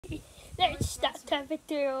Let's start the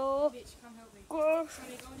video. Bitch, come help me. Go.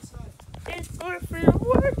 Sonny, go inside. Let's go for the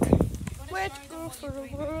work. Let's show go them for what the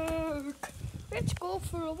you're doing. work. Let's go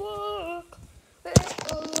for a walk. Let's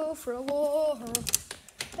go for a walk.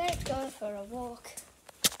 Let's go for a walk.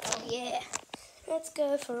 Oh yeah. Let's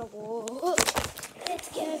go for a walk. Let's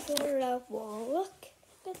go for a walk.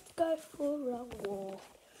 Let's go for a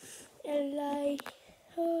walk.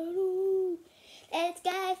 Let's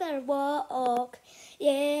go for a walk.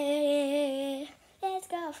 Yeah. Let's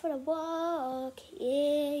go for a walk.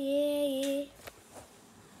 Yeah.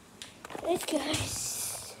 Let's go.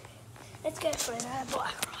 Let's go for another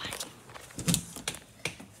bike ride.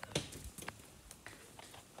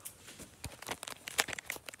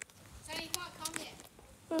 Sonny, you can't come yet.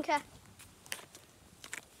 Okay.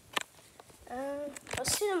 I'll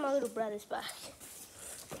sit on my little brother's back.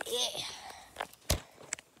 Yeah.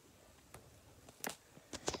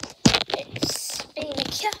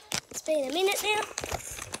 It's been a minute now.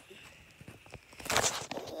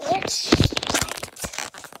 Let's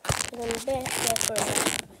wait. I'm going to go for a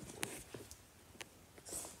ride.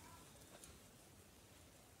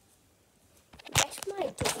 That's my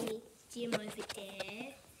gym over there.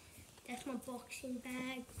 That's my boxing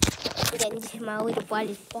bag. Then this is my little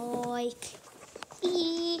buddy's bike.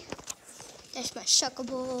 That's my soccer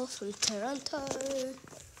ball from Toronto.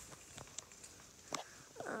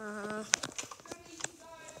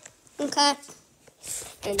 Okay.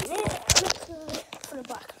 And then let's go for the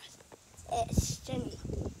bike ride. It's Jenny.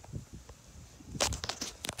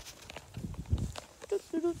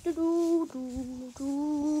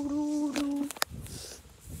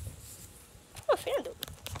 I found it.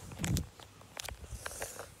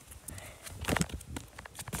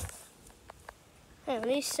 Hey, what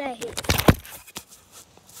do you say here?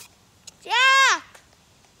 Jack!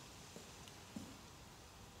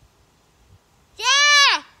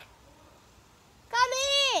 Jack! Come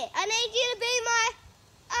here! I need you to be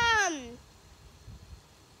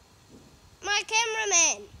my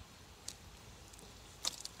cameraman.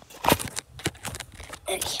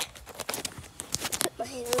 Okay. Put my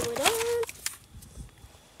helmet on.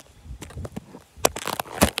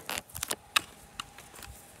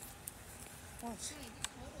 What?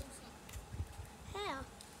 How?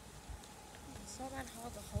 It's not that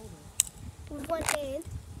hard to hold it. With one hand?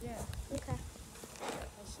 Yeah. Okay.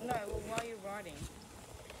 No, well, while you're riding.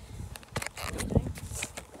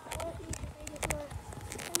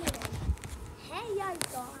 Hey, young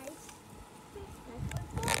guys.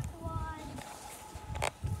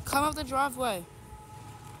 Come up the driveway.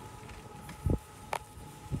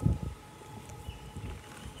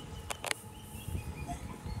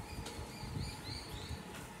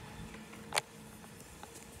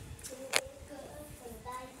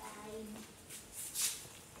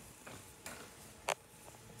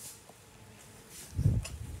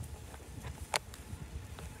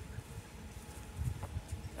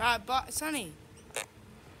 Alright, but Sonny.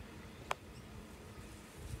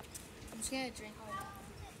 I'm just gonna drink.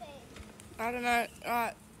 I don't know.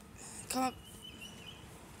 Alright, come up.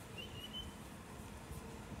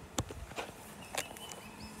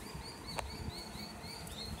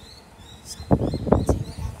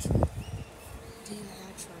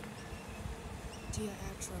 Do your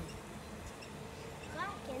outro.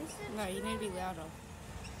 Like and subscribe. No, you need to be louder.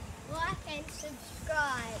 Like and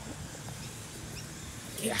subscribe.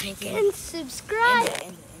 Yeah, And subscribe.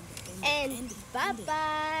 End it. And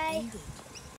bye-bye. End it.